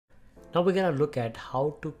Now we're going to look at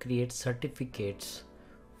how to create certificates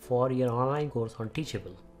for your online course on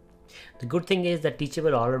Teachable. The good thing is that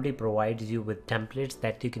Teachable already provides you with templates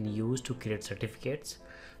that you can use to create certificates.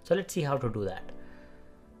 So let's see how to do that.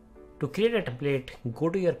 To create a template, go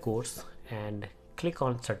to your course and click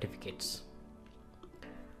on certificates.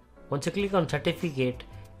 Once you click on certificate,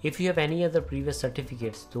 if you have any other previous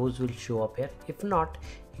certificates, those will show up here. If not,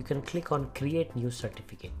 you can click on create new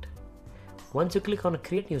certificate. Once you click on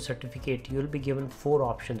create new certificate, you will be given 4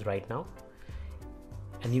 options right now,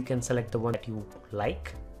 and you can select the one that you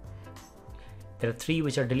like. There are 3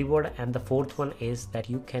 which are delivered, and the 4th one is that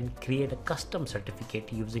you can create a custom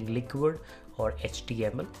certificate using Liquid or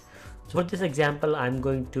HTML. So for this example, I'm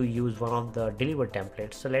going to use one of the delivered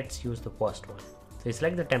templates. So let's use the first one. So you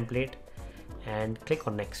select the template and click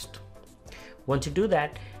on next. Once you do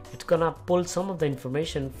that, it's gonna pull some of the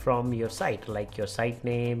information from your site, like your site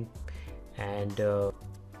name and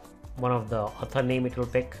one of the author name it will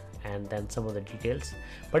pick, and then some of the details.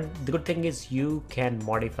 But the good thing is you can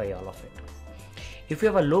modify all of it. If you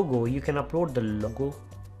have a logo, you can upload the logo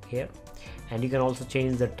here, and you can also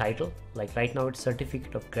change the title. Like right now it's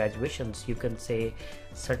certificate of graduation, so you can say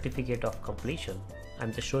certificate of completion.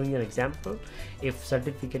 I'm just showing you an example. If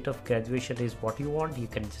certificate of graduation is what you want, you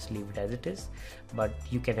can just leave it as it is, but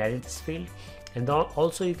you can edit this field. And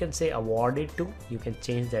also you can say awarded to. You can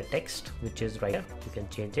change the text, which is right here. You can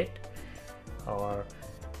change it, or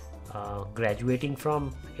graduating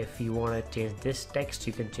from. If you want to change this text,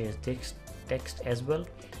 you can change this text as well.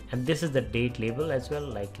 And this is the date label as well.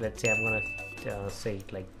 Like let's say I'm gonna say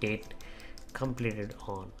like date completed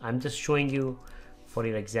on. I'm just showing you for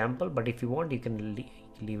your example, but if you want, you can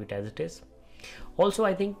leave it as it is. Also,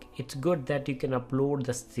 I think it's good that you can upload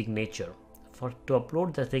the signature. To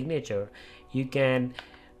upload the signature, you can,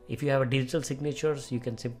 if you have a digital signatures, you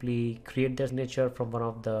can simply create the signature from one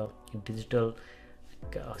of the digital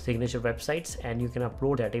signature websites, and you can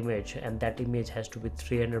upload that image, and that image has to be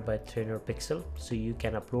 300 by 300 pixel, so you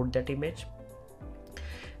can upload that image.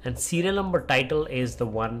 And serial number title is the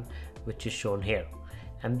one which is shown here,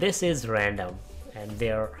 and this is random, and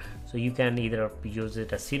there, so you can either use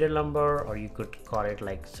it as serial number, or you could call it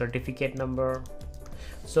like certificate number.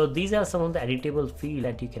 So these are some of the editable fields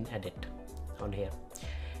that you can edit on here.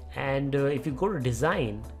 And if you go to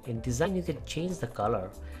design, in design you can change the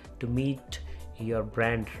color to meet your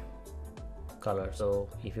brand color. So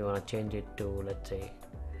if you want to change it to, let's say,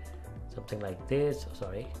 something like this,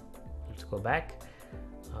 sorry, let's go back,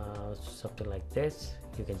 something like this,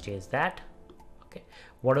 you can change that. Okay,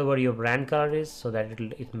 whatever your brand color is, so that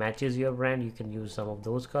it matches your brand, you can use some of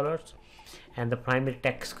those colors. And the primary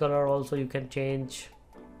text color also you can change,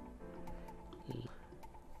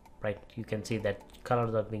 right? You can see that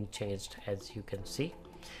colors are being changed, as you can see.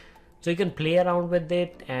 So you can play around with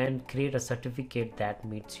it and create a certificate that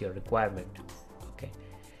meets your requirement. Okay,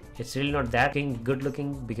 it's really not that good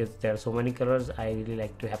looking because there are so many colors. I really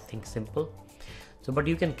like to have things simple. So but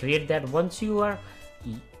you can create that. Once you are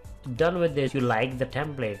done with this, you like the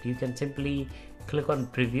template, you can simply click on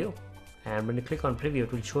preview, and when you click on preview,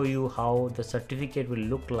 it will show you how the certificate will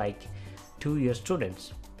look like to your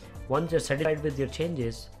students. Once you're satisfied with your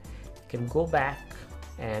changes, you can go back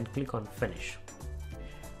and click on finish.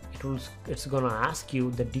 It's gonna ask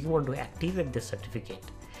you that do you want to activate this certificate.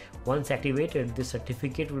 Once activated, this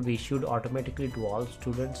certificate will be issued automatically to all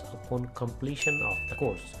students upon completion of the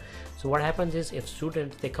course. So what happens is, if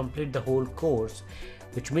students they complete the whole course,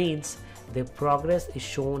 which means their progress is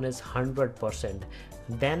shown as 100%,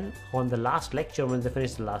 then on the last lecture, when they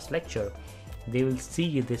finish the last lecture, they will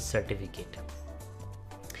see this certificate.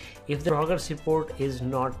 If the progress report is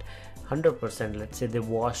not 100%, let's say they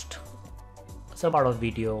watched some part of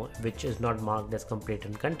video which is not marked as complete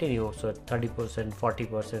and continue, so 30%,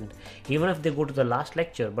 40%, even if they go to the last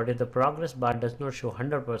lecture, but if the progress bar does not show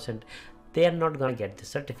 100%, they are not going to get the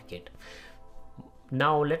certificate.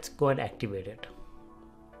 Now let's go and activate it.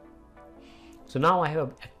 So now I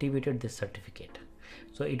have activated this certificate.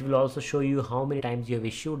 So it will also show you how many times you have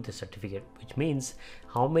issued the certificate, which means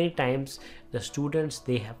how many times the students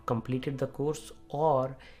they have completed the course,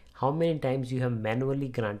 or how many times you have manually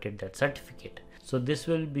granted that certificate. So this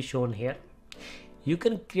will be shown here. You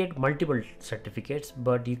can create multiple certificates,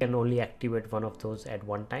 but you can only activate one of those at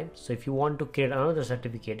one time. So if you want to create another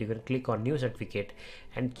certificate, you can click on new certificate,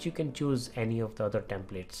 and you can choose any of the other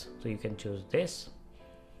templates. So you can choose this,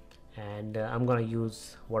 and I'm going to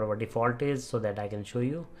use whatever default is so that I can show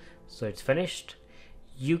you. So it's finished.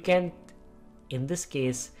 You can, in this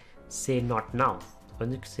case, say not now.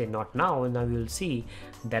 When you say not now, now you will see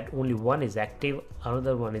that only one is active,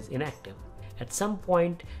 another one is inactive. At some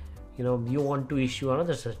point you want to issue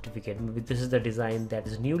another certificate, maybe this is the design that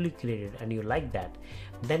is newly created and you like that,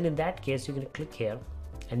 then in that case you can click here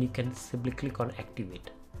and you can simply click on activate.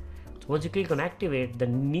 So once you click on activate, the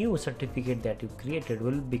new certificate that you created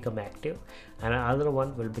will become active and another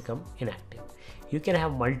one will become inactive. You can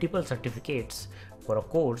have multiple certificates for a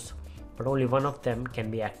course, but only one of them can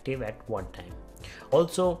be active at one time.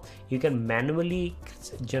 Also, you can manually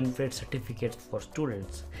generate certificates for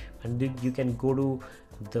students, and you can go to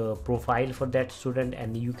the profile for that student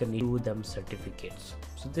and you can issue them certificates.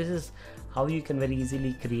 So this is how you can very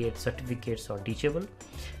easily create certificates on Teachable,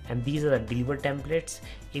 and these are the deliver templates.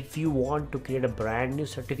 If you want to create a brand new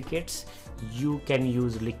certificates, you can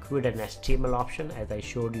use liquid and HTML option as I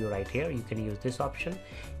showed you right here. You can use this option,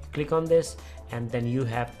 click on this, and then you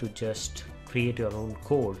have to just create your own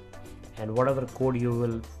code, and whatever code you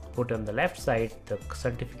will put on the left side, the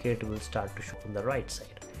certificate will start to show on the right side.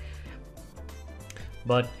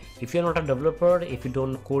 But if you're not a developer, if you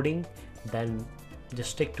don't know coding, then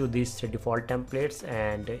just stick to these default templates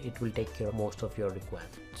and it will take care of most of your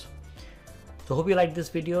requirements. So hope you like this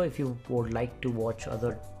video. If you would like to watch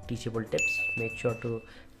other Teachable tips, make sure to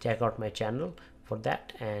check out my channel for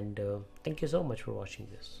that, and thank you so much for watching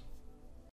this.